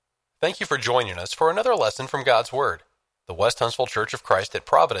Thank you for joining us for another lesson from God's Word. The West Huntsville Church of Christ at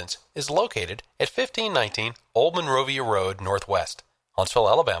Providence is located at 1519 Old Monrovia Road Northwest, Huntsville,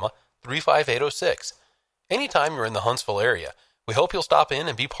 Alabama, 35806. Anytime you're in the Huntsville area, we hope you'll stop in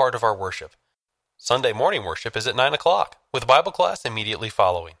and be part of our worship. Sunday morning worship is at 9 o'clock, with Bible class immediately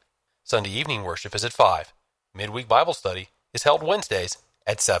following. Sunday evening worship is at 5. Midweek Bible study is held Wednesdays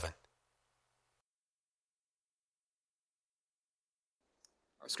at 7.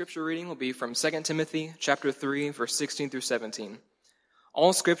 Our scripture reading will be from 2 Timothy chapter 3, verse 16 through 17.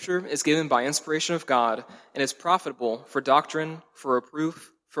 All scripture is given by inspiration of God and is profitable for doctrine, for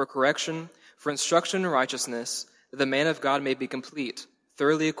reproof, for correction, for instruction in righteousness, that the man of God may be complete,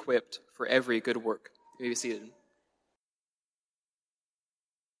 thoroughly equipped for every good work. You may be seated.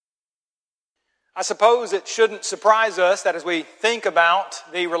 I suppose it shouldn't surprise us that as we think about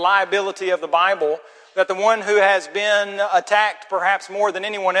the reliability of the Bible, that the one who has been attacked perhaps more than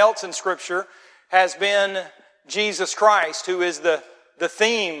anyone else in Scripture has been Jesus Christ, who is the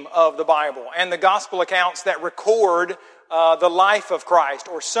theme of the Bible, and the gospel accounts that record the life of Christ,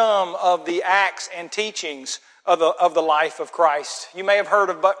 or some of the acts and teachings of the life of Christ. You may have heard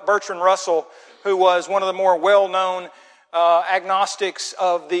of Bertrand Russell, who was one of the more well-known agnostics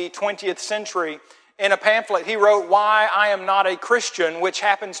of the 20th century. In a pamphlet, he wrote, "Why I Am Not a Christian," which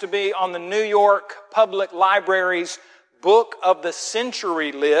happens to be on the New York Public Library's Book of the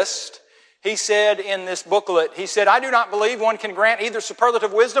Century list. He said in this booklet, he said, "I do not believe one can grant either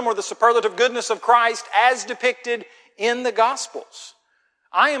superlative wisdom or the superlative goodness of Christ as depicted in the Gospels.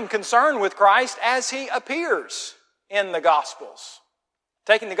 I am concerned with Christ as He appears in the Gospels."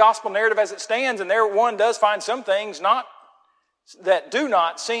 Taking the Gospel narrative as it stands, and there one does find some things that do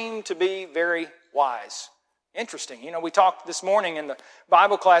not seem to be very wise. Interesting. You know, we talked this morning in the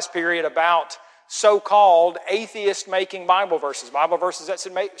Bible class period about so-called atheist-making Bible verses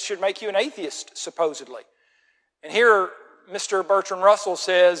that should make you an atheist, supposedly. And here, Mr. Bertrand Russell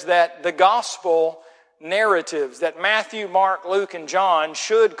says that the gospel narratives that Matthew, Mark, Luke, and John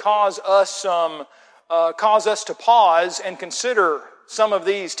should cause us to pause and consider some of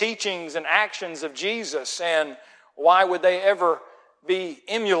these teachings and actions of Jesus, and why would they ever be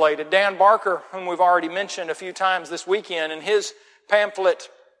emulated. Dan Barker, whom we've already mentioned a few times this weekend, in his pamphlet,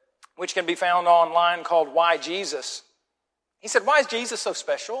 which can be found online, called Why Jesus, he said, "Why is Jesus so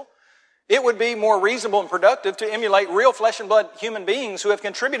special? It would be more reasonable and productive to emulate real flesh and blood human beings who have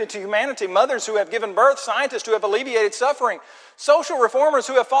contributed to humanity, mothers who have given birth, scientists who have alleviated suffering, social reformers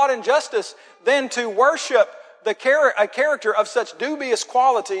who have fought injustice, than to worship a character of such dubious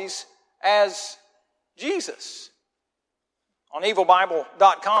qualities as Jesus." On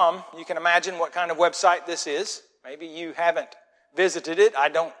evilbible.com, you can imagine what kind of website this is. Maybe you haven't visited it. I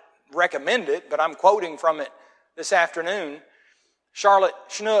don't recommend it, but I'm quoting from it this afternoon. Charlotte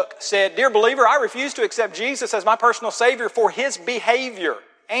Schnook said, "Dear believer, I refuse to accept Jesus as my personal Savior, for His behavior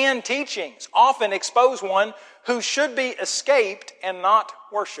and teachings often expose one who should be escaped and not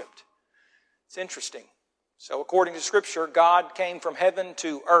worshipped." It's interesting. So according to Scripture, God came from heaven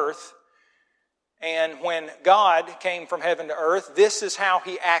to earth. And when God came from heaven to earth, this is how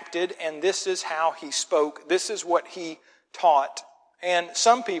He acted, and this is how He spoke. This is what He taught. And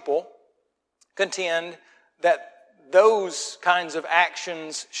some people contend that those kinds of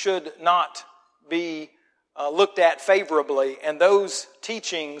actions should not be looked at favorably, and those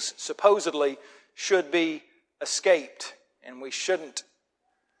teachings supposedly should be escaped, and we shouldn't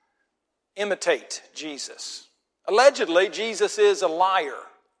imitate Jesus. Allegedly, Jesus is a liar.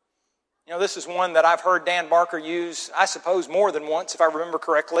 You know, this is one that I've heard Dan Barker use, I suppose, more than once, if I remember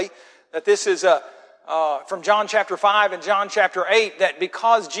correctly, that this is from John chapter 5 and John chapter 8, that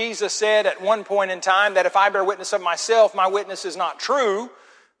because Jesus said at one point in time that if I bear witness of myself, my witness is not true,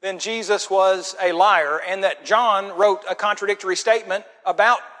 then Jesus was a liar, and that John wrote a contradictory statement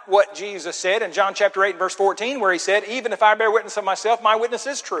about what Jesus said in John chapter 8 verse 14, where he said, "Even if I bear witness of myself, my witness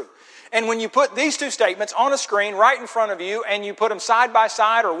is true." And when you put these two statements on a screen right in front of you, and you put them side by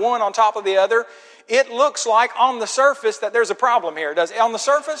side or one on top of the other, it looks like on the surface that there's a problem here. On the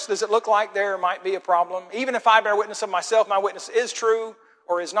surface, does it look like there might be a problem? Even if I bear witness of myself, my witness is true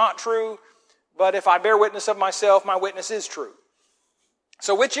or is not true. But if I bear witness of myself, my witness is true.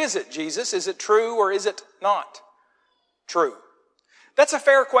 So which is it, Jesus? Is it true or is it not true? That's a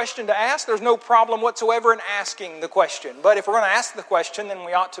fair question to ask. There's no problem whatsoever in asking the question. But if we're going to ask the question, then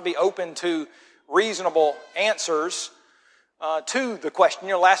we ought to be open to reasonable answers to the question.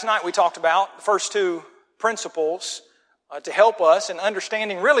 You know, last night we talked about the first two principles to help us in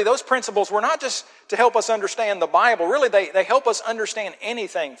understanding. Really, those principles were not just to help us understand the Bible. Really, they help us understand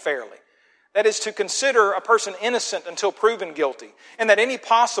anything fairly. That is to consider a person innocent until proven guilty, and that any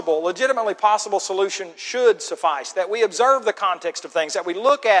possible, legitimately possible solution should suffice. That we observe the context of things, that we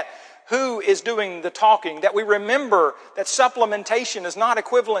look at who is doing the talking, that we remember that supplementation is not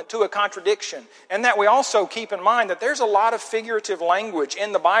equivalent to a contradiction, and that we also keep in mind that there's a lot of figurative language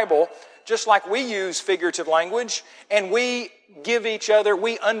in the Bible, just like we use figurative language, and we give each other,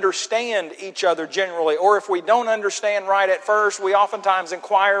 we understand each other generally, or if we don't understand right at first, we oftentimes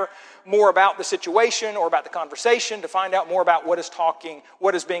inquire more about the situation or about the conversation to find out more about what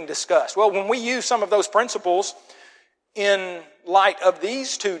is being discussed. Well, when we use some of those principles in light of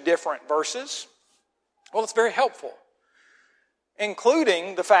these two different verses, well, it's very helpful,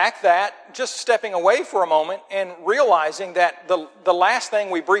 including the fact that just stepping away for a moment and realizing that the last thing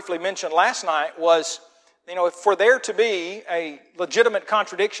we briefly mentioned last night was, for there to be a legitimate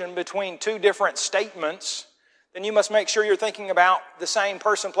contradiction between two different statements, then you must make sure you're thinking about the same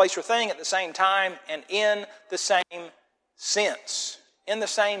person, place, or thing at the same time and in the same sense. In the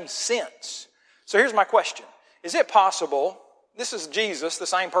same sense. So here's my question. Is it possible, this is Jesus, the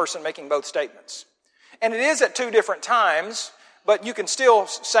same person making both statements, and it is at two different times, but you can still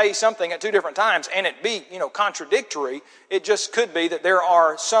say something at two different times and it be, contradictory. It just could be that there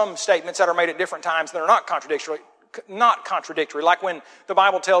are some statements that are made at different times that are not contradictory, like when the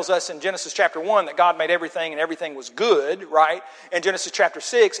Bible tells us in Genesis chapter 1 that God made everything and everything was good, right? In Genesis chapter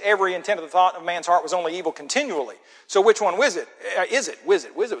 6, every intent of the thought of man's heart was only evil continually. So which one was it?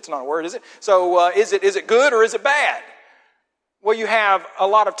 It's not a word, is it? So is it good or is it bad? Well, you have a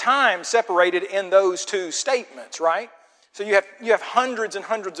lot of time separated in those two statements, right? So you have hundreds and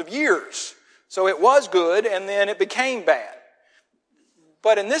hundreds of years. So it was good and then it became bad.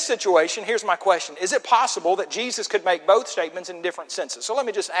 But in this situation, here's my question. Is it possible that Jesus could make both statements in different senses? So let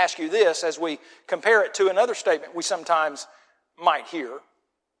me just ask you this as we compare it to another statement we sometimes might hear.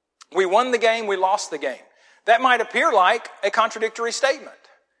 We won the game, we lost the game. That might appear like a contradictory statement.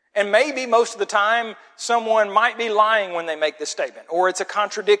 And maybe most of the time someone might be lying when they make this statement, or it's a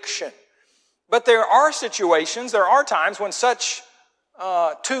contradiction. But there are times when such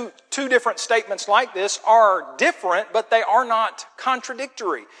two different statements like this are different, but they are not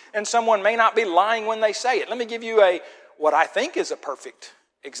contradictory. And someone may not be lying when they say it. Let me give you what I think is a perfect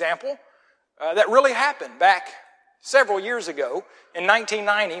example that really happened back several years ago in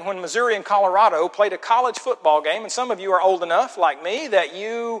 1990 when Missouri and Colorado played a college football game. And some of you are old enough, like me, that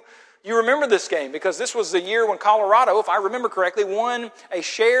you remember this game because this was the year when Colorado, if I remember correctly, won a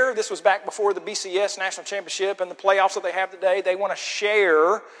share. This was back before the BCS National Championship and the playoffs that they have today. They won a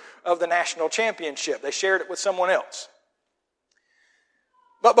share of the national championship. They shared it with someone else.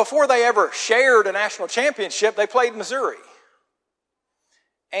 But before they ever shared a national championship, they played Missouri.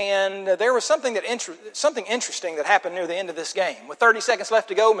 And there was something interesting that happened near the end of this game. With 30 seconds left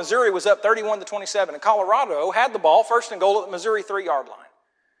to go, Missouri was up 31-27, and Colorado had the ball first and goal at the Missouri 3-yard line.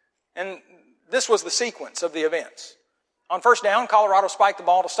 And this was the sequence of the events. On first down, Colorado spiked the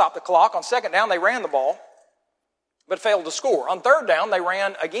ball to stop the clock. On second down, they ran the ball, but failed to score. On third down, they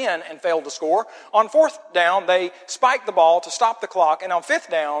ran again and failed to score. On fourth down, they spiked the ball to stop the clock. And on fifth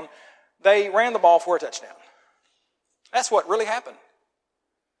down, they ran the ball for a touchdown. That's what really happened.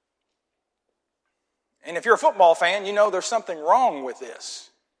 And if you're a football fan, you know there's something wrong with this.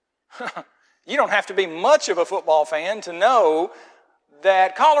 You don't have to be much of a football fan to know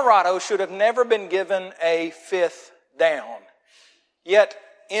that Colorado should have never been given a fifth down. Yet,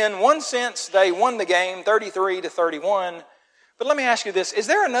 in one sense, they won the game 33-31. But let me ask you this. Is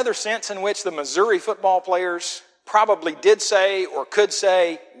there another sense in which the Missouri football players probably did say or could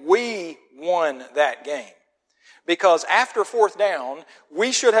say, we won that game? Because after fourth down,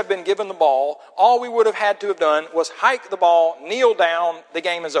 we should have been given the ball. All we would have had to have done was hike the ball, kneel down, the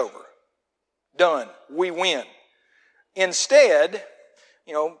game is over. Done. We win. Instead,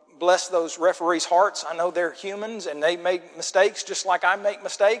 bless those referees' hearts. I know they're humans and they make mistakes just like I make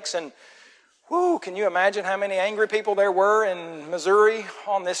mistakes. And can you imagine how many angry people there were in Missouri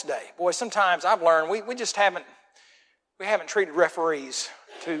on this day? Boy, sometimes I've learned we haven't treated referees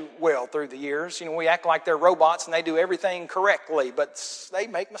too well through the years. We act like they're robots and they do everything correctly, but they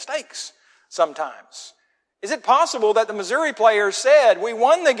make mistakes sometimes. Is it possible that the Missouri players said, we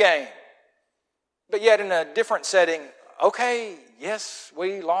won the game, but yet in a different setting, okay, yes,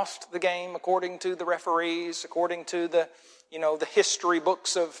 we lost the game according to the referees, according to the history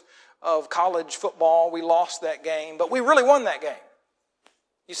books of college football, we lost that game, but we really won that game.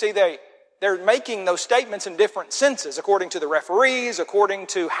 You see, they're making those statements in different senses, according to the referees, according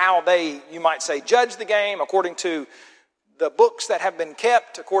to how they, you might say, judge the game, according to the books that have been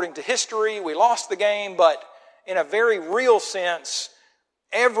kept, according to history, we lost the game, but in a very real sense,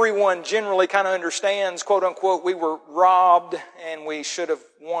 everyone generally kind of understands, quote unquote, we were robbed and we should have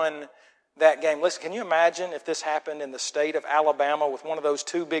won that game. Listen, can you imagine if this happened in the state of Alabama with one of those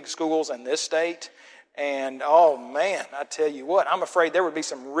two big schools in this state? And oh man, I tell you what, I'm afraid there would be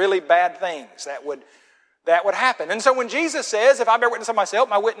some really bad things that would happen. And so when Jesus says, if I bear witness of myself,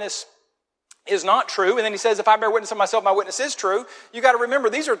 my witness is not true, and then he says, if I bear witness of myself, my witness is true, you got to remember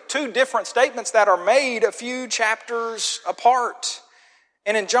these are two different statements that are made a few chapters apart.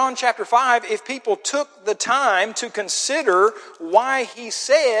 And in John chapter 5, if people took the time to consider why he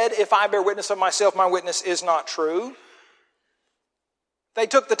said, if I bear witness of myself, my witness is not true, they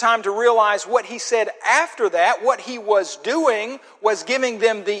took the time to realize what he said after that, what he was doing was giving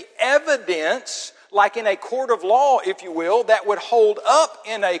them the evidence, like in a court of law, if you will, that would hold up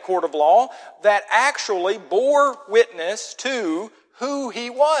in a court of law, that actually bore witness to who he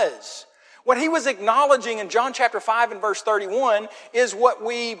was. What he was acknowledging in John chapter 5 and verse 31 is what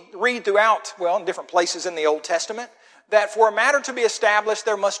we read throughout, in different places in the Old Testament, that for a matter to be established,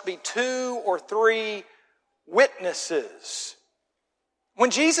 there must be 2 or 3 witnesses.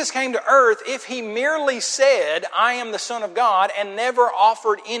 When Jesus came to earth, if he merely said, I am the Son of God, and never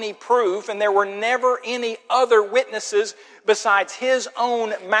offered any proof, and there were never any other witnesses besides his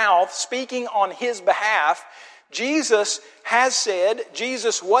own mouth speaking on his behalf, Jesus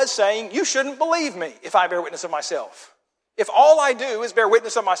was saying, you shouldn't believe me if I bear witness of myself. If all I do is bear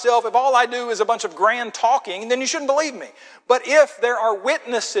witness of myself, if all I do is a bunch of grand talking, then you shouldn't believe me. But if there are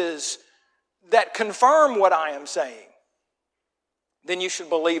witnesses that confirm what I am saying, then you should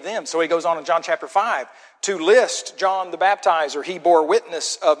believe them. So he goes on in John chapter 5 to list John the Baptizer. He bore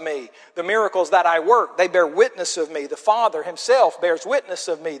witness of me. The miracles that I work, they bear witness of me. The Father himself bears witness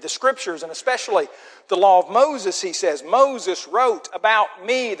of me. The Scriptures, and especially the law of Moses, he says, Moses wrote about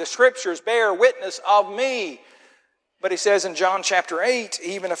me. The Scriptures bear witness of me. But he says in John chapter 8,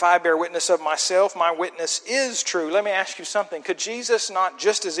 even if I bear witness of myself, my witness is true. Let me ask you something. Could Jesus not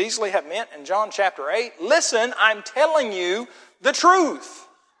just as easily have meant in John chapter 8, listen, I'm telling you the truth?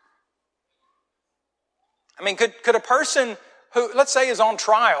 I mean, could a person who, let's say, is on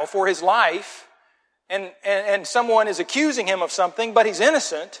trial for his life and someone is accusing him of something, but he's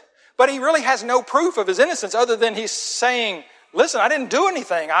innocent, but he really has no proof of his innocence other than he's saying, listen, I didn't do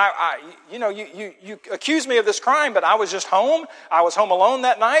anything. You accused me of this crime, but I was just home. I was home alone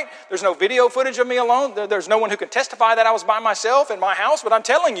that night. There's no video footage of me alone. There's no one who can testify that I was by myself in my house, but I'm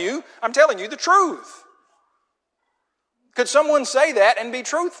telling you the truth. Could someone say that and be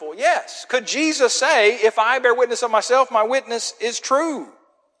truthful? Yes. Could Jesus say, if I bear witness of myself, my witness is true?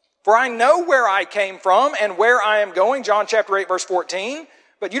 For I know where I came from and where I am going, John chapter 8, verse 14,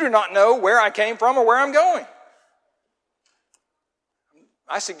 but you do not know where I came from or where I'm going.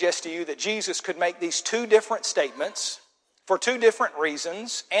 I suggest to you that Jesus could make these 2 different statements for 2 different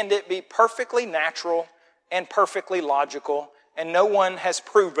reasons, and it be perfectly natural and perfectly logical. And no one has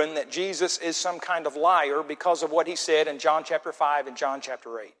proven that Jesus is some kind of liar because of what he said in John chapter 5 and John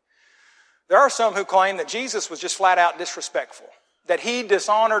chapter 8. There are some who claim that Jesus was just flat out disrespectful, that he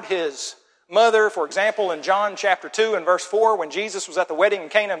dishonored his mother. For example, in John chapter 2 and verse 4, when Jesus was at the wedding in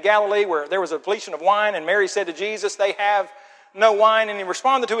Cana of Galilee where there was a depletion of wine, and Mary said to Jesus, they have no wine, and he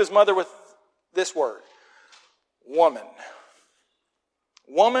responded to his mother with this word, woman.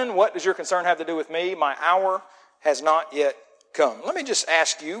 Woman, what does your concern have to do with me? My hour has not yet come. Let me just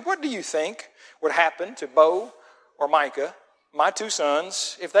ask you, what do you think would happen to Bo or Micah, my 2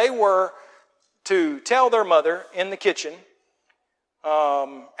 sons, if they were to tell their mother in the kitchen,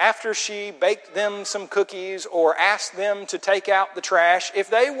 after she baked them some cookies or asked them to take out the trash, if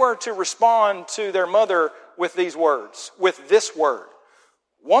they were to respond to their mother with these words, with this word,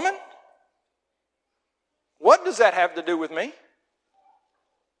 woman, what does that have to do with me?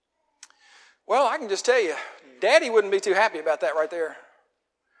 Well, I can just tell you, Daddy wouldn't be too happy about that right there.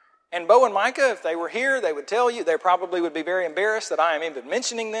 And Bo and Micah, if they were here, they would tell you, they probably would be very embarrassed that I am even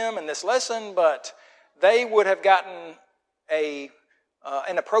mentioning them in this lesson, but they would have gotten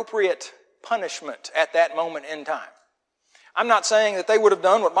an appropriate punishment at that moment in time. I'm not saying that they would have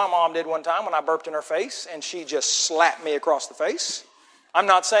done what my mom did one time when I burped in her face and she just slapped me across the face. I'm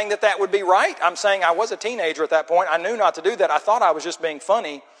not saying that that would be right. I'm saying I was a teenager at that point. I knew not to do that. I thought I was just being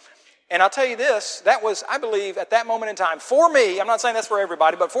funny. And I'll tell you this, that was, I believe, at that moment in time, for me, I'm not saying that's for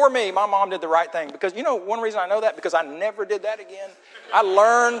everybody, but for me, my mom did the right thing. Because you know one reason I know that? Because I never did that again. I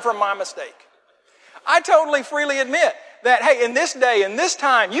learned from my mistake. I totally freely admit that, hey, in this day, in this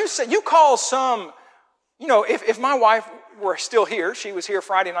time, you call some, if my wife were still here, she was here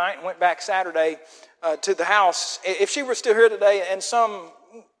Friday night and went back Saturday to the house. If she were still here today and someone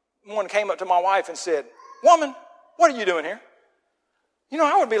came up to my wife and said, woman, what are you doing here?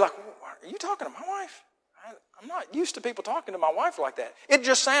 I would be like, are you talking to my wife? I'm not used to people talking to my wife like that. It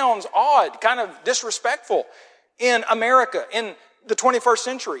just sounds odd, kind of disrespectful in America, in the 21st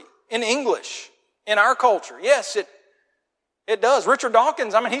century, in English, in our culture. Yes, it does. Richard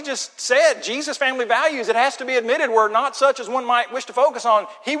Dawkins, he just said, Jesus' family values, it has to be admitted, were not such as one might wish to focus on.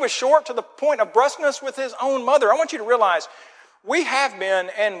 He was short to the point of brusqueness with his own mother. I want you to realize, we have been,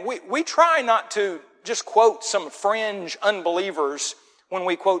 and we try not to just quote some fringe unbelievers when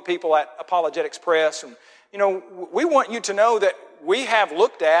we quote people at Apologetics Press. And, we want you to know that we have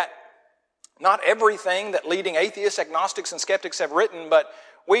looked at not everything that leading atheists, agnostics, and skeptics have written, but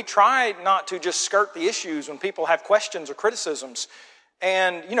we try not to just skirt the issues when people have questions or criticisms.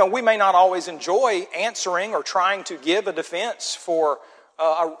 And, we may not always enjoy answering or trying to give a defense for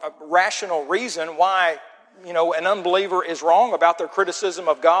a rational reason why, an unbeliever is wrong about their criticism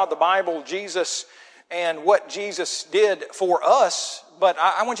of God, the Bible, Jesus, and what Jesus did for us. But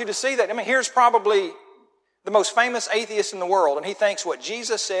I want you to see that. Here's probably the most famous atheist in the world, and he thinks what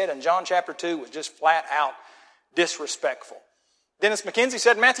Jesus said in John chapter 2 was just flat out disrespectful. Dennis McKenzie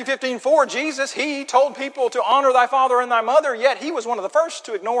said in Matthew 15:4, Jesus, he told people to honor thy father and thy mother, yet he was one of the first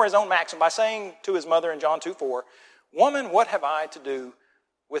to ignore his own maxim by saying to his mother in John 2:4, woman, what have I to do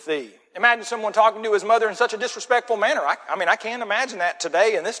with thee? Imagine someone talking to his mother in such a disrespectful manner. I can't imagine that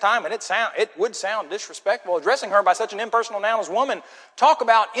today in this time, and it would sound disrespectful. Addressing her by such an impersonal noun as woman, talk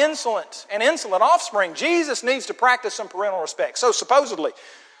about insolent and insolent offspring. Jesus needs to practice some parental respect. So supposedly,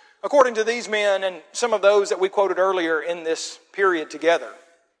 according to these men and some of those that we quoted earlier in this period together,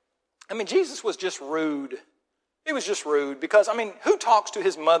 Jesus was just rude. He was just rude because, who talks to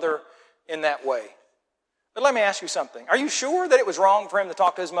his mother in that way? But let me ask you something. Are you sure that it was wrong for him to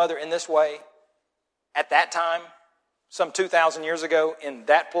talk to his mother in this way at that time, some 2,000 years ago, in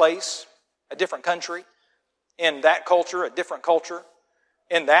that place, a different country, in that culture, a different culture,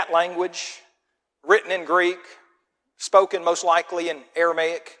 in that language, written in Greek, spoken most likely in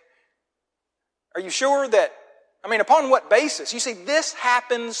Aramaic? Are you sure that, upon what basis? You see, this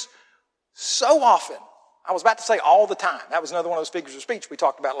happens so often. I was about to say all the time. That was another one of those figures of speech we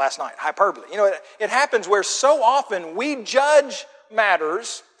talked about last night, hyperbole. It happens where so often we judge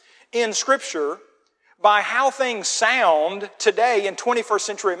matters in Scripture by how things sound today in 21st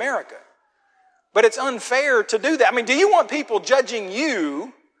century America. But it's unfair to do that. Do you want people judging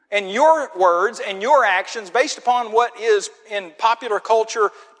you and your words and your actions based upon what is in popular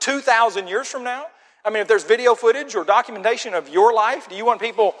culture 2,000 years from now? If there's video footage or documentation of your life, do you want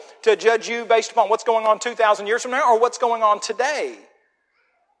people to judge you based upon what's going on 2,000 years from now or what's going on today?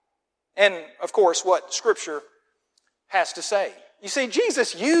 And, of course, what Scripture has to say. You see,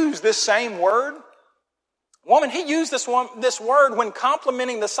 Jesus used this same word. Woman, he used this word when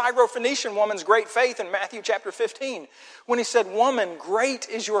complimenting the Syrophoenician woman's great faith in Matthew chapter 15, when he said, woman, great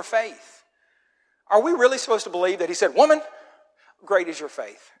is your faith. Are we really supposed to believe that he said, woman, great is your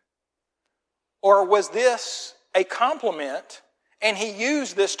faith? Or was this a compliment, and he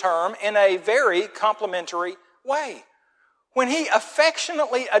used this term in a very complimentary way? When he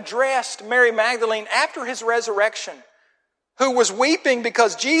affectionately addressed Mary Magdalene after his resurrection, who was weeping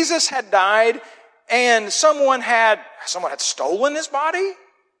because Jesus had died and someone had stolen his body?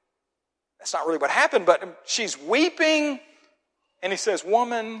 That's not really what happened, but she's weeping, and he says,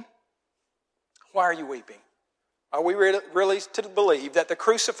 woman, why are you weeping? Are we really to believe that the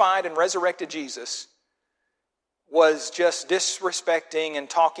crucified and resurrected Jesus was just disrespecting and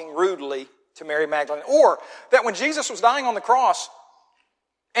talking rudely to Mary Magdalene? Or that when Jesus was dying on the cross,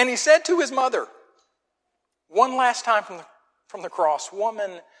 and he said to his mother, one last time from the cross,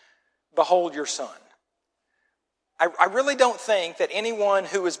 woman, behold your son. I really don't think that anyone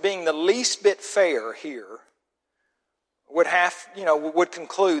who is being the least bit fair here would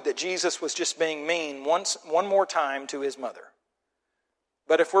conclude that Jesus was just being mean one more time to his mother.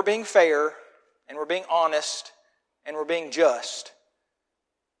 But if we're being fair, and we're being honest, and we're being just,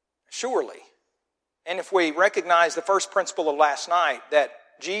 surely, and if we recognize the first principle of last night, that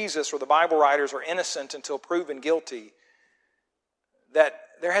Jesus or the Bible writers are innocent until proven guilty, that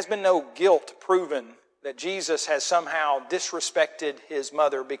there has been no guilt proven that Jesus has somehow disrespected his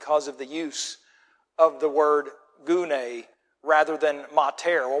mother because of the use of the word gune rather than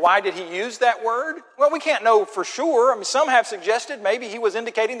mater. Well, why did he use that word? Well, we can't know for sure. Some have suggested maybe he was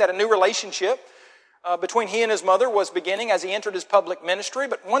indicating that a new relationship between he and his mother was beginning as he entered his public ministry.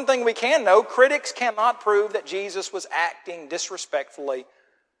 But one thing we can know, critics cannot prove that Jesus was acting disrespectfully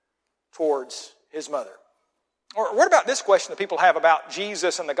towards his mother. Or what about this question that people have about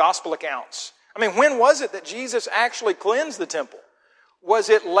Jesus and the gospel accounts? When was it that Jesus actually cleansed the temple? Was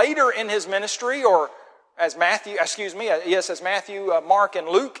it later in his ministry, or as Matthew, Mark, and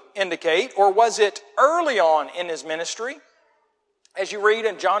Luke indicate, or was it early on in his ministry, as you read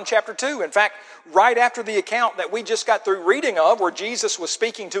in John chapter 2? In fact, right after the account that we just got through reading of, where Jesus was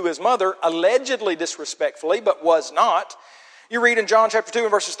speaking to his mother, allegedly disrespectfully, but was not, you read in John chapter 2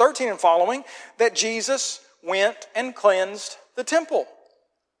 and verses 13 and following, that Jesus went and cleansed the temple.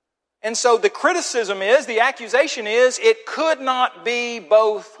 And so the criticism is, the accusation is, it could not be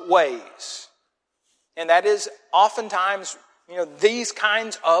both ways. And that is oftentimes, these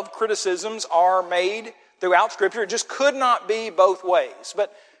kinds of criticisms are made throughout Scripture. It just could not be both ways.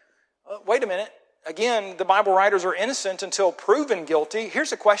 But wait a minute. Again, the Bible writers are innocent until proven guilty.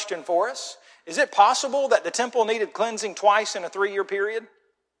 Here's a question for us. Is it possible that the temple needed cleansing twice in a 3-year period?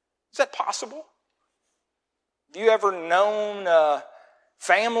 Is that possible? Have you ever known a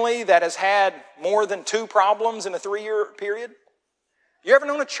family that has had more than 2 problems in a 3-year period? You ever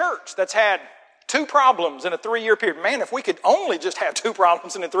known a church that's had 2 problems in a 3-year period? Man, if we could only just have 2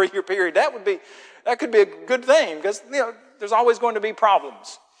 problems in a 3-year period, that could be a good thing, because there's always going to be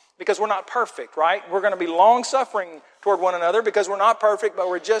problems, because we're not perfect, right? We're going to be long-suffering toward one another because we're not perfect, but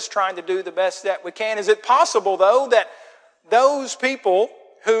we're just trying to do the best that we can. Is it possible, though, that those people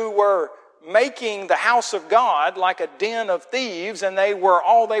who were making the house of God like a den of thieves, and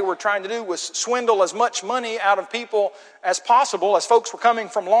all they were trying to do was swindle as much money out of people as possible, as folks were coming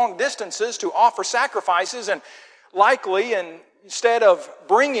from long distances to offer sacrifices, and likely, and instead of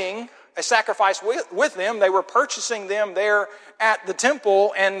bringing a sacrifice with them, they were purchasing them there at the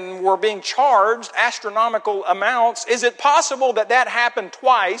temple and were being charged astronomical amounts? Is it possible that happened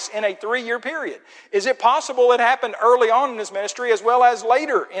twice in a 3-year period? Is it possible it happened early on in his ministry as well as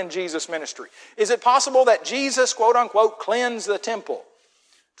later in Jesus' ministry? Is it possible that Jesus, quote unquote, cleansed the temple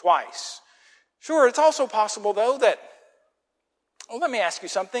twice? Sure, it's also possible, though, that, let me ask you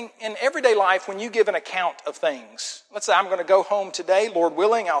something. In everyday life, when you give an account of things, let's say I'm going to go home today, Lord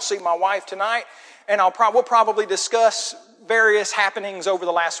willing, I'll see my wife tonight, and we'll probably discuss various happenings over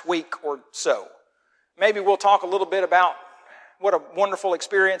the last week or so. Maybe we'll talk a little bit about what a wonderful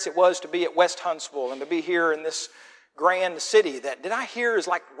experience it was to be at West Huntsville and to be here in this grand city that, did I hear, is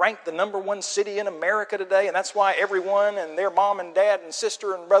ranked the #1 city in America today, and that's why everyone and their mom and dad and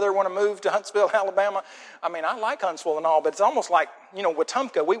sister and brother want to move to Huntsville, Alabama. I mean, I like Huntsville and all, but it's almost like,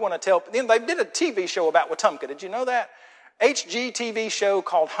 Wetumpka, we want to tell. They did a TV show about Wetumpka. Did you know that? HGTV show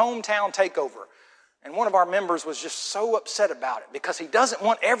called Hometown Takeover. And one of our members was just so upset about it because he doesn't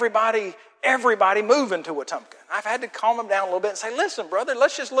want everybody moving to Wetumpka. I've had to calm him down a little bit and say, listen, brother,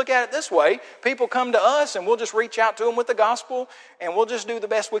 let's just look at it this way. People come to us and we'll just reach out to them with the gospel and we'll just do the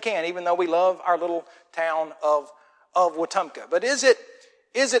best we can, even though we love our little town of Wetumpka. But is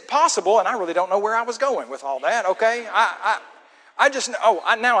it possible, and I really don't know where I was going with all that, okay? Now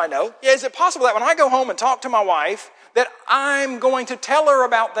I know. Yeah, is it possible that when I go home and talk to my wife, that I'm going to tell her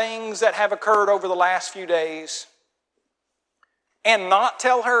about things that have occurred over the last few days and not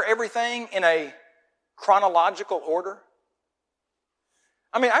tell her everything in a chronological order?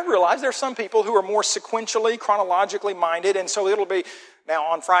 I mean, I realize there's some people who are more sequentially, chronologically minded, and so it'll be, now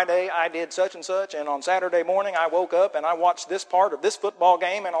on Friday I did such and such, and on Saturday morning I woke up and I watched this part of this football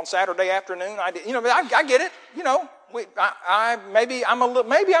game, and on Saturday afternoon I did, I get it, maybe I'm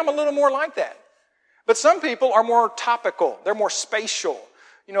a little more like that. But some people are more topical. They're more spatial.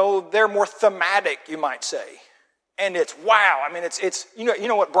 They're more thematic, you might say. And it's wow. I mean, it's you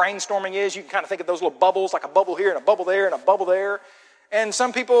know what brainstorming is? You can kind of think of those little bubbles, like a bubble here and a bubble there and a bubble there. And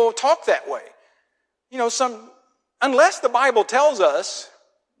some people talk that way. Unless the Bible tells us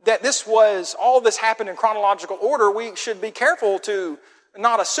that all this happened in chronological order, we should be careful to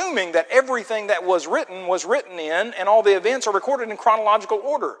not assuming that everything that was written in, and all the events are recorded in chronological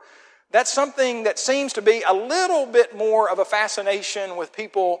order. That's something that seems to be a little bit more of a fascination with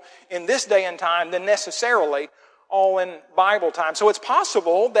people in this day and time than necessarily all in Bible time. So it's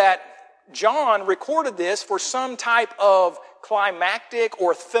possible that John recorded this for some type of climactic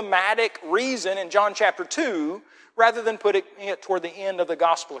or thematic reason in John chapter 2, rather than putting it toward the end of the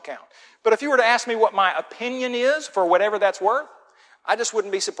gospel account. But if you were to ask me what my opinion is, for whatever that's worth, I just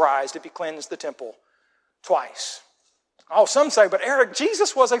wouldn't be surprised if he cleansed the temple twice. Oh, some say, but Eric,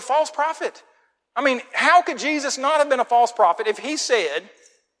 Jesus was a false prophet. I mean, how could Jesus not have been a false prophet if he said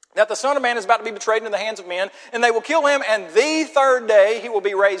that the Son of Man is about to be betrayed into the hands of men, and they will kill him, and the 3rd day he will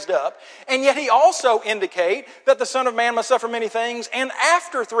be raised up? And yet he also indicate that the Son of Man must suffer many things, and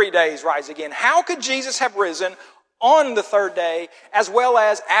after 3 days rise again. How could Jesus have risen on the 3rd day as well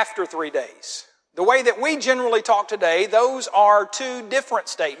as after 3 days? The way that we generally talk today, those are 2 different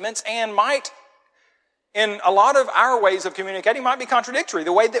statements, and might, in a lot of our ways of communicating, might be contradictory,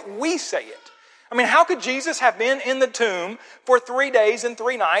 the way that we say it. I mean, how could Jesus have been in the tomb for 3 days and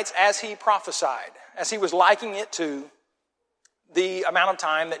 3 nights as he prophesied, as he was likening it to the amount of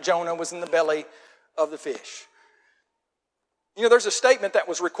time that Jonah was in the belly of the fish? You know, there's a statement that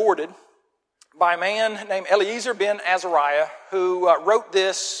was recorded by a man named Eliezer ben Azariah, who wrote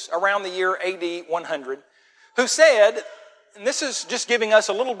this around the year AD 100, who said, and this is just giving us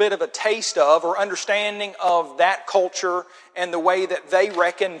a little bit of a taste of or understanding of that culture and the way that they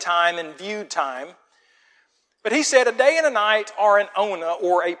reckoned time and viewed time. But he said, a day and a night are an ona,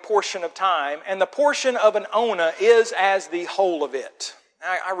 or a portion of time, and the portion of an ona is as the whole of it.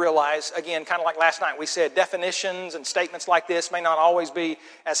 I realize, again, kind of like last night, we said definitions and statements like this may not always be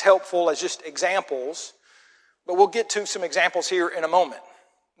as helpful as just examples, but we'll get to some examples here in a moment.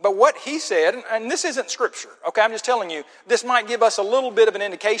 But what he said, and this isn't Scripture, okay, I'm just telling you, this might give us a little bit of an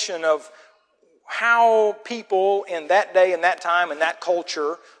indication of how people in that day and that time and that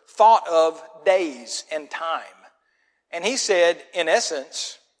culture thought of days and time. And he said, in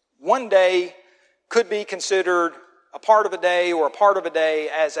essence, one day could be considered a part of a day or a part of a day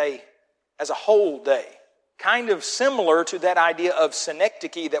as a whole day. Kind of similar to that idea of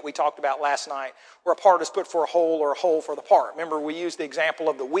synecdoche that we talked about last night, where a part is put for a whole or a whole for the part. Remember, we used the example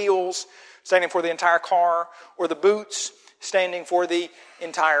of the wheels standing for the entire car, or the boots standing for the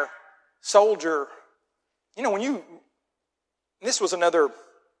entire soldier. You know, this was another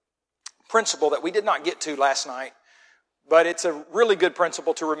principle that we did not get to last night, but it's a really good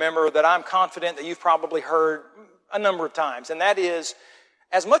principle to remember that I'm confident that you've probably heard a number of times, and that is,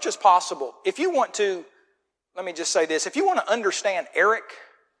 as much as possible, if you want to, let me just say this, if you want to understand Eric,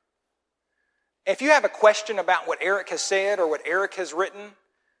 if you have a question about what Eric has said or what Eric has written,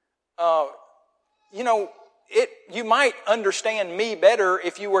 you might understand me better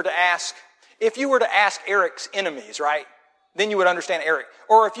if you were to ask Eric's enemies, right? Then you would understand Eric.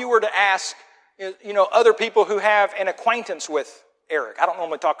 Or if you were to ask, other people who have an acquaintance with Eric. I don't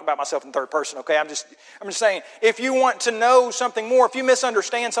normally talk about myself in third person, okay? I'm just saying, if you want to know something more, if you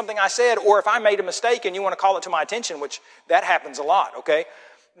misunderstand something I said, or if I made a mistake and you want to call it to my attention, which that happens a lot, okay?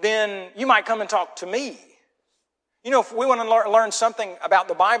 Then you might come and talk to me. You know, if we want to learn something about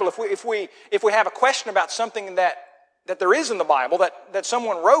the Bible, if we have a question about something that there is in the Bible, that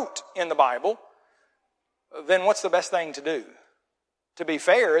someone wrote in the Bible, then what's the best thing to do? To be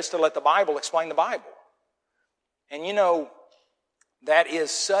fair is to let the Bible explain the Bible. And that is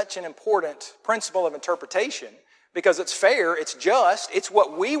such an important principle of interpretation because it's fair, it's just, it's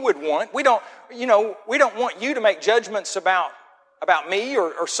what we would want. We don't want you to make judgments about me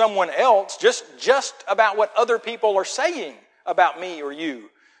or someone else, just about what other people are saying about me or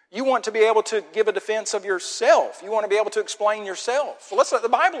you. You want to be able to give a defense of yourself. You want to be able to explain yourself. So let's let the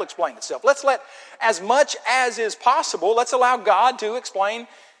Bible explain itself. Let's let, as much as is possible, let's allow God to explain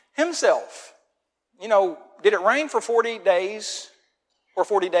Himself. Did it rain for 40 days or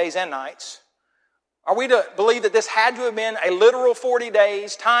 40 days and nights? Are we to believe that this had to have been a literal 40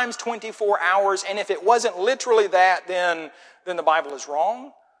 days times 24 hours, and if it wasn't literally that, then the Bible is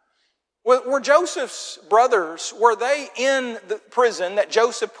wrong? Were Joseph's brothers, were they in the prison that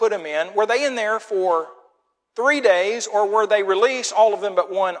Joseph put them in? Were they in there for 3 days, or were they released, all of them but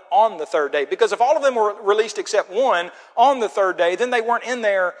one, on the third day? Because if all of them were released except one on the third day, then they weren't in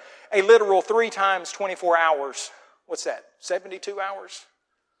there a literal 3 times 24 hours. What's that? 72 hours?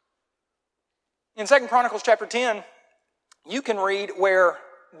 In 2 Chronicles chapter 10, you can read where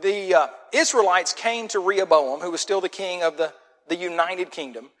the Israelites came to Rehoboam, who was still the king of the united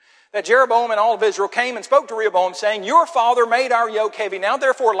kingdom, that Jeroboam and all of Israel came and spoke to Rehoboam, saying, "Your father made our yoke heavy. Now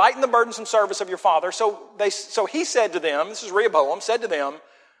therefore lighten the burdensome service of your father." So he said to them, this is Rehoboam, said to them,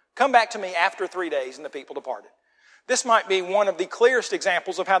 "Come back to me after 3 days," and the people departed. This might be one of the clearest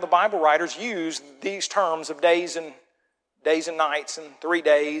examples of how the Bible writers use these terms of days and nights and 3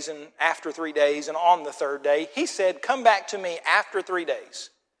 days and after 3 days and on the third day. He said, "Come back to me after 3 days."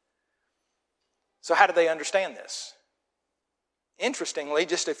 So how did they understand this? Interestingly,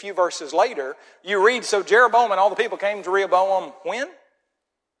 just a few verses later, you read, so Jeroboam and all the people came to Rehoboam when?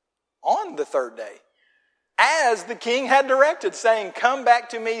 On the third day. As the king had directed, saying, "Come back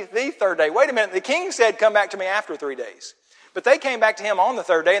to me the third day." Wait a minute, the king said, "Come back to me after 3 days." But they came back to him on the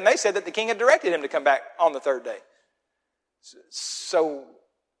third day, and they said that the king had directed him to come back on the third day. So,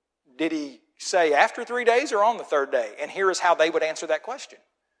 did he say after 3 days or on the third day? And here is how they would answer that question.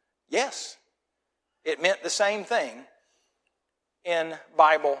 Yes, it meant the same thing in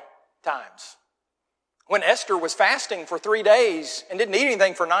Bible times. When Esther was fasting for 3 days and didn't eat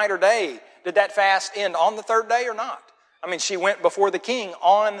anything for night or day, did that fast end on the third day or not? I mean, she went before the king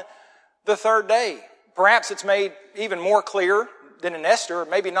on the third day. Perhaps it's made even more clear than in Esther,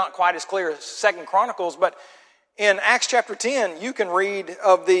 maybe not quite as clear as 2 Chronicles, but in Acts chapter 10, you can read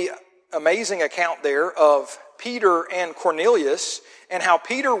of the amazing account there of Peter and Cornelius, and how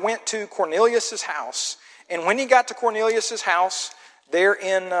Peter went to Cornelius' house. And when he got to Cornelius' house, there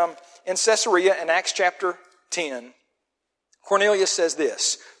in Caesarea in Acts chapter 10, Cornelius says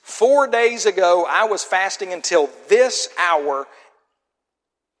this, 4 days ago I was fasting until this hour,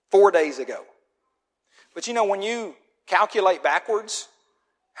 4 days ago. But you know, when you calculate backwards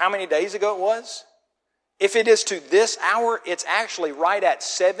how many days ago it was, if it is to this hour, it's actually right at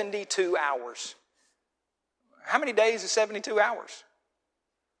 72 hours. How many days is 72 hours?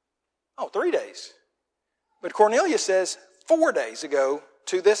 Oh, 3 days. But Cornelius says 4 days ago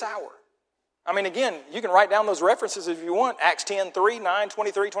to this hour. I mean, again, you can write down those references if you want. Acts 10, 3, 9,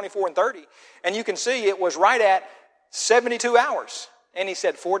 23, 24, and 30. And you can see it was right at 72 hours. And he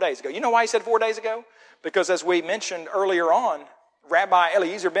said 4 days ago. You know why he said 4 days ago? Because as we mentioned earlier on, Rabbi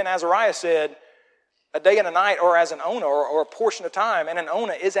Eliezer ben Azariah said, a day and a night, or as an ona, or a portion of time, and an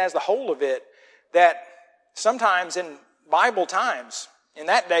ona is as the whole of it, that sometimes in Bible times, in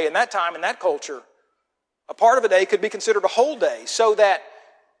that day, in that time, in that culture, a part of a day could be considered a whole day. So that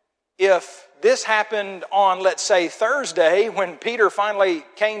if this happened on, let's say, Thursday, when Peter finally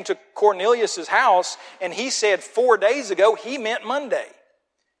came to Cornelius' house, and he said 4 days ago, he meant Monday.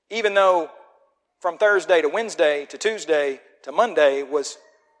 Even though from Thursday to Wednesday to Tuesday to Monday was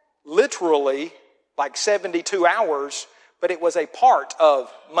literally like 72 hours, but it was a part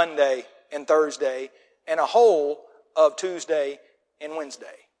of Monday and Thursday and a whole of Tuesday and Wednesday.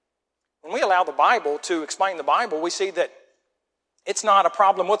 When we allow the Bible to explain the Bible, we see that it's not a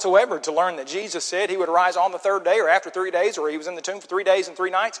problem whatsoever to learn that Jesus said he would rise on the third day or after 3 days, or he was in the tomb for 3 days and 3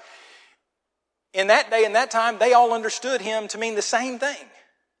 nights. In that day and that time, they all understood him to mean the same thing.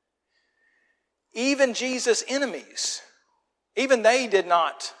 Even Jesus' enemies, even they did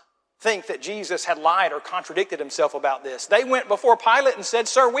not think that Jesus had lied or contradicted himself about this. They went before Pilate and said,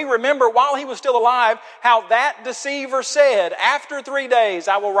 "Sir, we remember while he was still alive how that deceiver said, after 3 days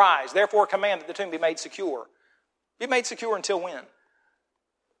I will rise. Therefore command that the tomb be made secure." Be made secure until when?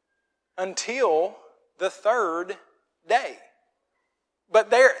 Until the third day. But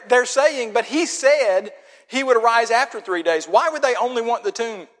they're saying, but he said he would arise after 3 days. Why would they only want the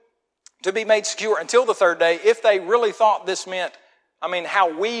tomb to be made secure until the third day if they really thought this meant, how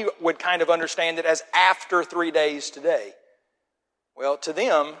we would kind of understand it as after 3 days today? Well, to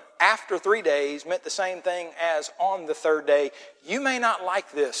them, after 3 days meant the same thing as on the third day. You may not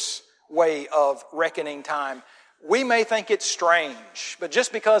like this way of reckoning time. We may think it's strange, but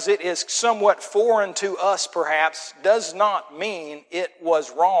just because it is somewhat foreign to us perhaps does not mean it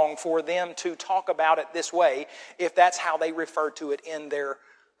was wrong for them to talk about it this way if that's how they refer to it in their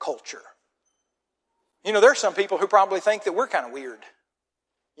culture. There's some people who probably think that we're kind of weird.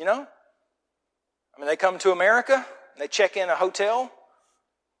 They come to America, they check in a hotel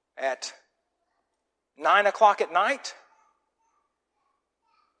at 9 o'clock at night,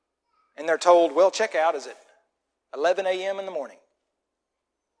 and they're told, well, check out is at 11 a.m. in the morning.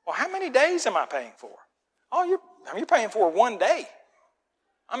 Well, how many days am I paying for? Oh, you're paying for 1 day.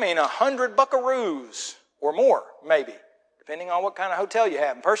 100 buckaroos or more, maybe, depending on what kind of hotel you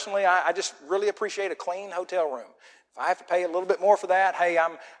have. And personally, I just really appreciate a clean hotel room. If I have to pay a little bit more for that, hey,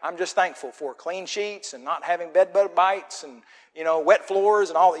 I'm just thankful for clean sheets and not having bed bug bites and, wet floors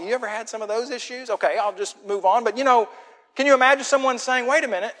and all that. You ever had some of those issues? Okay, I'll just move on. But, can you imagine someone saying, wait a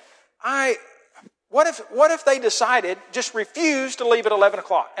minute, what if they decided, just refused to leave at 11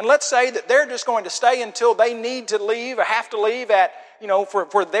 o'clock? And let's say that they're just going to stay until they need to leave or have to leave at,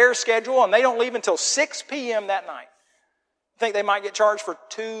 for their schedule, and they don't leave until 6 p.m. that night. Think they might get charged for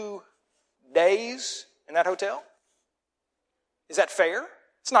 2 days in that hotel? Is that fair?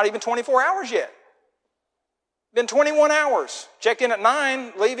 It's not even 24 hours yet. Been 21 hours. Checked in at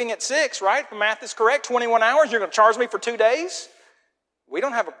 9, leaving at 6, right? If the math is correct, 21 hours. You're going to charge me for 2 days? We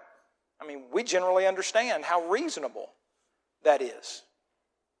don't have we generally understand how reasonable that is.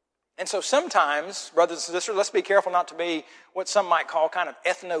 And so sometimes, brothers and sisters, let's be careful not to be what some might call kind of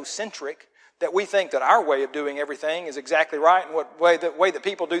ethnocentric, that we think that our way of doing everything is exactly right, and the way that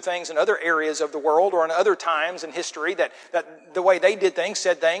people do things in other areas of the world or in other times in history, that the way they did things,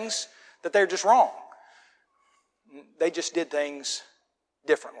 said things, that they're just wrong. They just did things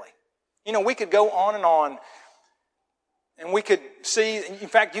differently. We could go on, and we could see, in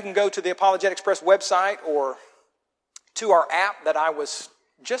fact, you can go to the Apologetics Press website or to our app that I was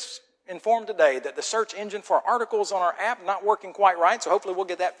just informed today that the search engine for articles on our app not working quite right, so hopefully we'll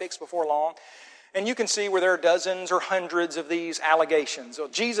get that fixed before long. And you can see where there are dozens or hundreds of these allegations. So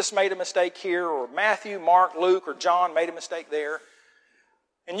Jesus made a mistake here, or Matthew, Mark, Luke, or John made a mistake there.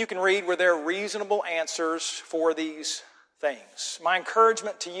 And you can read where there are reasonable answers for these things. My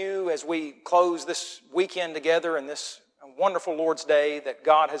encouragement to you as we close this weekend together and this wonderful Lord's Day that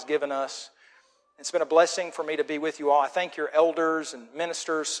God has given us, it's been a blessing for me to be with you all. I thank your elders and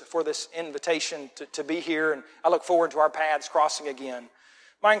ministers for this invitation to be here, and I look forward to our paths crossing again.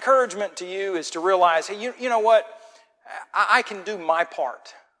 My encouragement to you is to realize, hey, you know what? I can do my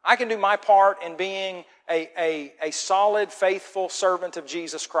part. I can do my part in being a solid, faithful servant of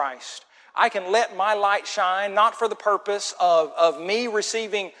Jesus Christ. I can let my light shine, not for the purpose of me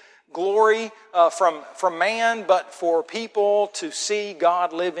receiving glory from man, but for people to see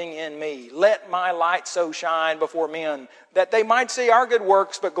God living in me. Let my light so shine before men that they might see our good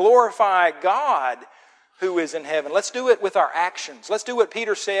works, but glorify God who is in heaven. Let's do it with our actions. Let's do what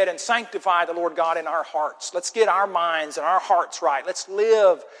Peter said and sanctify the Lord God in our hearts. Let's get our minds and our hearts right. Let's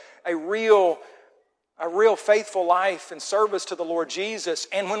live a real faithful life in service to the Lord Jesus.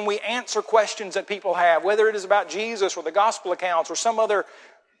 And when we answer questions that people have, whether it is about Jesus or the gospel accounts or some other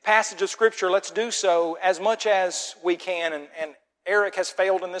passage of Scripture, let's do so as much as we can. And Eric has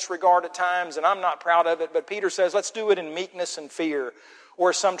failed in this regard at times, and I'm not proud of it, but Peter says, let's do it in meekness and fear,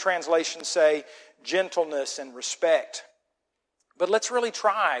 or some translations say, gentleness and respect. But let's really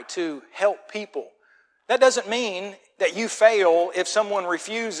try to help people. That doesn't mean that you fail if someone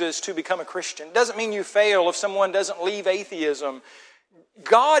refuses to become a Christian. It doesn't mean you fail if someone doesn't leave atheism.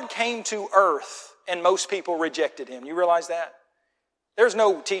 God came to earth and most people rejected Him. You realize that? There's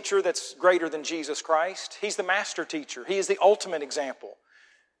no teacher that's greater than Jesus Christ. He's the master teacher. He is the ultimate example.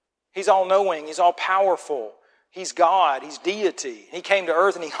 He's all-knowing. He's all-powerful. He's God. He's deity. He came to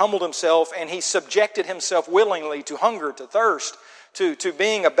earth and He humbled Himself and He subjected Himself willingly to hunger, to thirst, to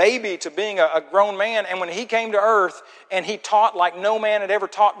being a baby, to being a grown man. And when He came to earth and He taught like no man had ever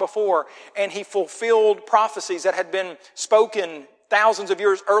taught before, and He fulfilled prophecies that had been spoken thousands of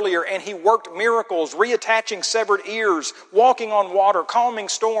years earlier, and He worked miracles, reattaching severed ears, walking on water, calming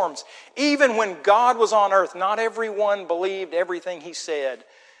storms. Even when God was on earth, not everyone believed everything He said.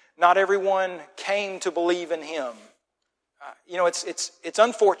 Not everyone came to believe in Him. It's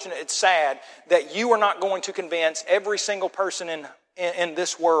unfortunate, it's sad that you are not going to convince every single person in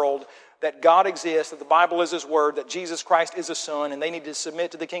this world that God exists, that the Bible is His Word, that Jesus Christ is His Son, and they need to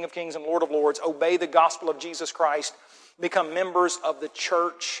submit to the King of Kings and Lord of Lords, obey the gospel of Jesus Christ, become members of the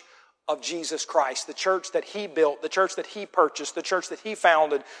church of Jesus Christ, the church that He built, the church that He purchased, the church that He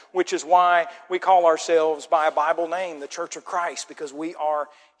founded, which is why we call ourselves by a Bible name, the Church of Christ, because we are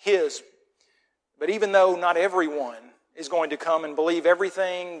His. But even though not everyone is going to come and believe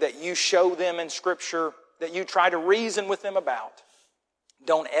everything that you show them in Scripture, that you try to reason with them about,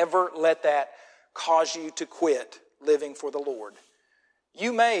 don't ever let that cause you to quit living for the Lord.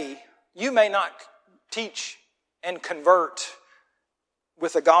 You may not teach and convert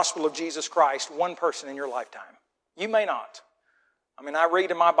with the gospel of Jesus Christ one person in your lifetime. You may not. I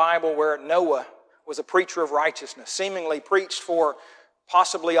read in my Bible where Noah was a preacher of righteousness, seemingly preached for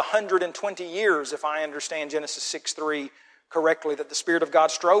possibly 120 years, if I understand Genesis 6:3 correctly, that the Spirit of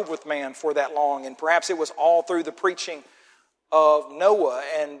God strove with man for that long. And perhaps it was all through the preaching of Noah,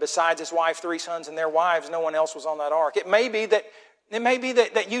 and besides his wife, 3 sons and their wives, no one else was on that ark. It may be that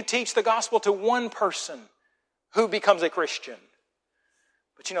you teach the gospel to one person who becomes a Christian.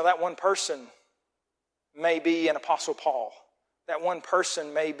 But that one person may be an Apostle Paul. That one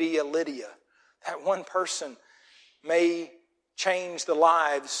person may be a Lydia. That one person may change the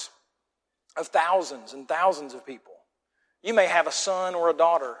lives of thousands and thousands of people. You may have a son or a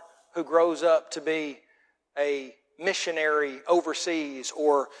daughter who grows up to be a missionary overseas,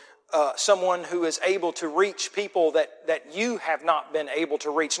 or someone who is able to reach people that you have not been able to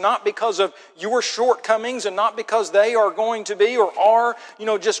reach. Not because of your shortcomings and not because they are going to be or are,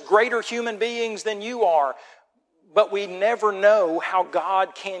 just greater human beings than you are. But we never know how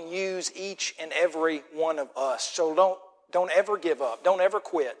God can use each and every one of us. So don't ever give up. Don't ever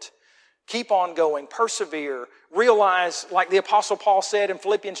quit. Keep on going. Persevere. Realize, like the Apostle Paul said in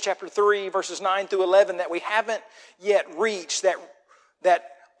Philippians chapter 3, verses 9 through 11, that we haven't yet reached that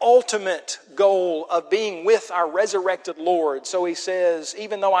ultimate goal of being with our resurrected Lord. So he says,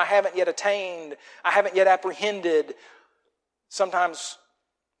 even though I haven't yet attained, I haven't yet apprehended, sometimes,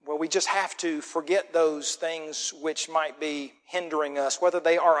 we just have to forget those things which might be hindering us, whether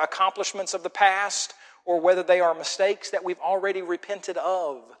they are accomplishments of the past or whether they are mistakes that we've already repented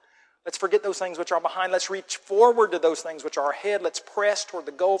of. Let's forget those things which are behind. Let's reach forward to those things which are ahead. Let's press toward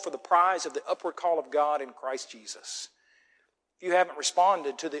the goal for the prize of the upward call of God in Christ Jesus. If you haven't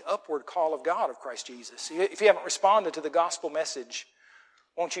responded to the upward call of God of Christ Jesus, if you haven't responded to the gospel message,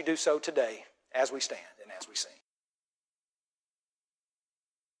 won't you do so today as we stand and as we sing?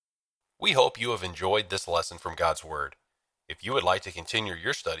 We hope you have enjoyed this lesson from God's Word. If you would like to continue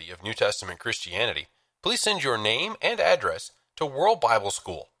your study of New Testament Christianity, please send your name and address to World Bible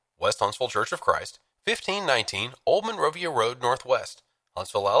School, West Huntsville Church of Christ, 1519 Old Monrovia Road Northwest,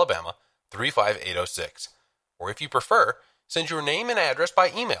 Huntsville, Alabama, 35806. Or if you prefer, send your name and address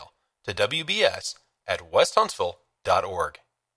by email to wbs@westhuntsville.org.